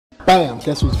Bam!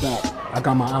 Guess who's back? I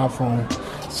got my iPhone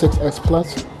 6S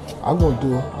Plus. I'm going to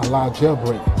do a live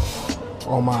jailbreak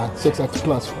on my 6X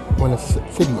Plus when it's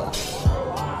video.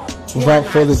 Without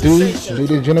further ado, ladies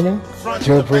and gentlemen,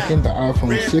 jailbreaking the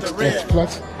iPhone 6S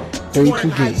Plus 32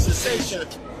 gigs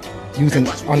using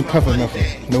Unc0ver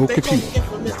method, no computer.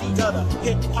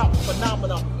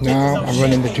 Now I'm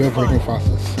running the jailbreaking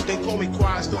process.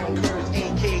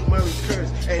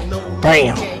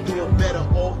 Bam!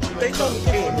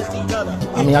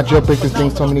 I mean, I jailbreak this thing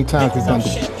so many times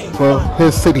redundant. Well,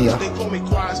 here's Cydia.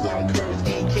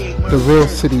 The real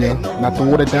Cydia, not the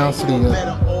watered down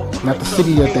Cydia, not the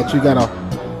Cydia that you gotta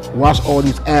watch all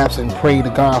these apps and pray to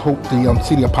God, hope the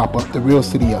Cydia pop up. The real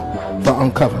Cydia for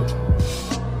Unc0ver.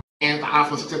 And the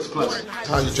iPhone 6 Plus.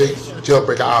 How you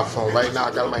jailbreak an iPhone. Right now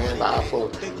I got in my hand the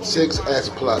iPhone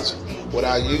 6S Plus. What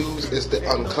I use is the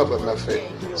Unc0ver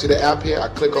method. See the app here? I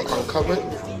click on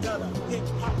Unc0ver.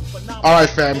 Alright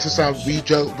family, since I'm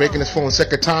jailbreaking this phone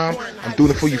second time, I'm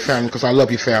doing it for you family because I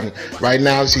love you family. Right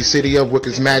now you see Cydia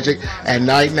working its magic, and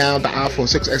right now the iPhone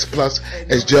 6S Plus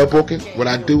is jailbroken. What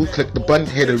I do, click the button,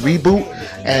 hit a reboot,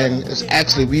 and it's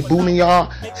actually rebooting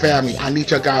y'all. Family, I need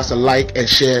you guys to like and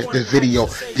share this video.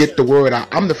 Get the word out.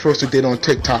 I'm the first who did on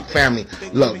TikTok. Family,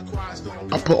 look,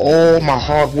 I put all my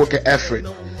hard work and effort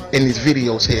in these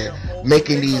videos here,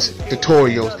 making these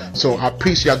tutorials, so I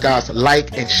appreciate y'all guys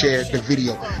like and share the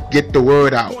video. Get the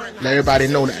word out, let everybody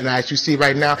know that. And as you see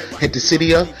right now, hit the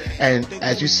Cydia, and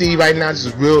as you see right now, this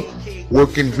is real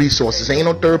working resources. Ain't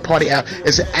no third-party app.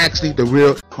 It's actually the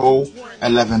real Pro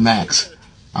 11 Max.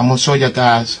 I'm gonna show you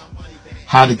guys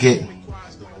how to get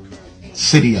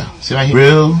Cydia. See right here,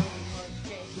 real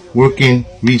working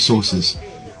resources,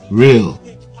 real.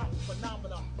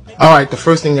 Alright, the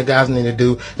first thing you guys need to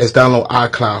do is download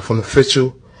iCloud from the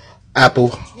official Apple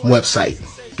website.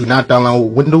 Do not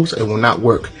download Windows, it will not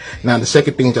work. Now the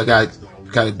second thing you guys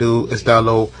gotta do is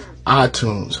download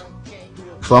iTunes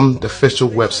from the official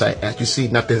website. As you see,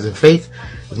 nothing is fake.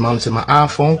 It's mounted to my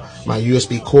iPhone. My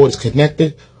USB cord is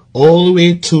connected all the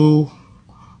way to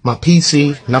my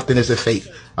PC. Nothing is fake.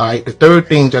 Alright, the third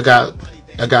thing you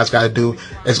guys gotta do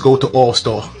is go to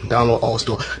Altstore. Download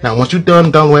Altstore. Now once you're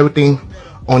done download everything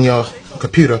on your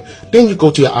computer, then you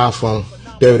go to your iPhone.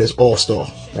 There it is, Altstore,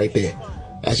 right there.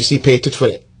 As you see, pay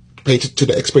attention to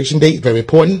the expiration date, very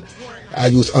important. I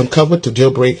use Unc0ver to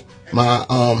jailbreak my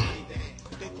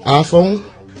iPhone.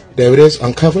 There it is,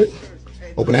 Unc0ver.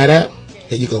 Open that app.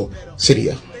 Here you go,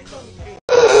 Cydia.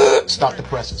 Stop the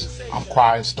presses. I'm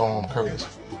Quiet Storm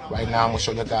Curtis. Right now, I'm going to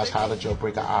show you guys how to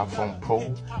jailbreak an iPhone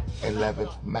Pro 11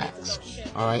 Max.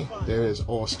 Alright, there is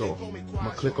Altstore. I'm going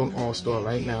to click on Altstore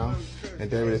right now, and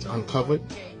there it is, Unc0ver.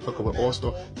 Click over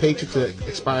Altstore. Pay to the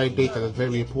expiry date because it's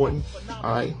very important.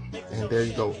 Alright, and there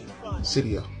you go,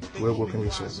 Cydia, real working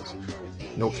resources.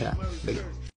 No cap. Later.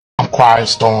 I'm Quiet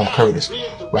Storm Curtis.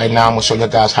 Right now, I'm going to show you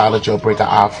guys how to jailbreak an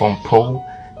iPhone Pro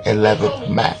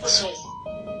 11 Max.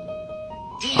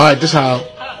 Alright, this is how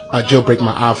I jailbreak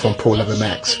my iPhone Pro 11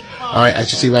 Max. Alright,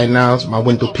 as you see right now, it's my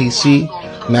Windows PC.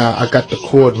 Now I got the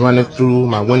cord running through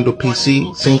my Windows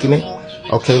PC, syncing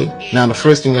it. Okay, now the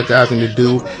first thing you guys need to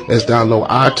do is download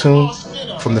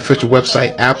iTunes from the official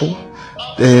website, Apple.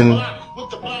 Then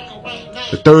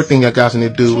the third thing you guys need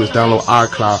to do is download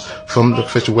iCloud from the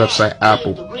official website,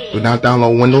 Apple. Do not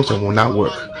download Windows, it will not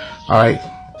work. Alright,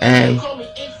 and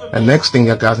the next thing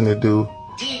you guys need to do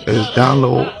is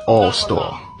download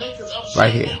Altstore.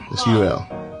 Right here, this URL.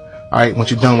 Alright,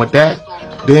 once you're done with that,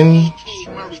 then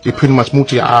you pretty much move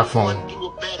to your iPhone.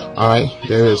 Alright,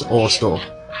 there is Altstore.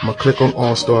 I'm gonna click on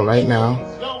Altstore right now,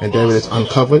 and there it is,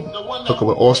 Unc0ver. Click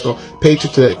over Altstore. Pay to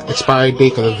the expiry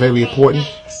date because it's very important.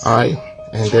 Alright,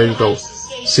 and there you go,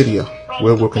 Cydia,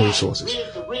 real working resources.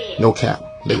 No cap.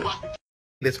 Later.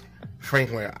 This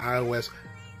firmware, iOS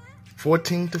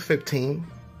 14 to 15.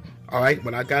 Alright,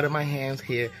 what I got in my hands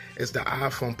here is the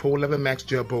iPhone Pro 11 Max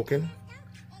jailbroken.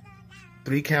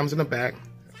 3 cameras in the back.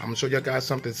 I'm going to show you guys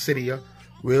something, Cydia,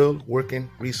 real working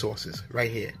resources,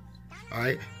 right here.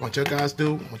 Alright, what you guys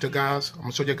do, I'm going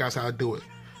to show you guys how to do it.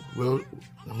 Real,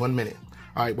 in 1 minute.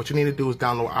 Alright, what you need to do is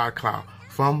download iCloud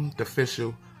from the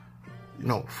official,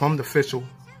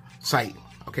 site,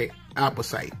 okay, Apple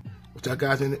site. What you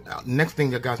guys need, next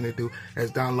thing you guys need to do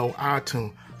is download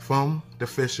iTunes from the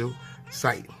official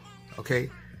site.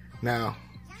 Okay, now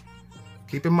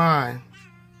keep in mind,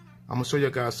 I'm gonna show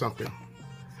you guys something.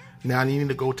 Now you need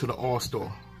to go to the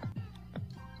Altstore.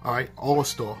 Alright,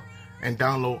 Altstore, and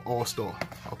download Altstore.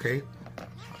 Okay,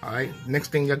 alright,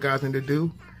 next thing you guys need to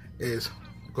do is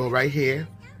go right here,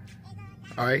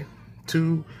 alright,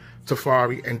 to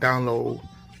Safari and download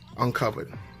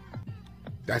Unc0ver.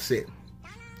 That's it.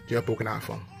 jailbroken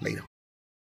iPhone. Later.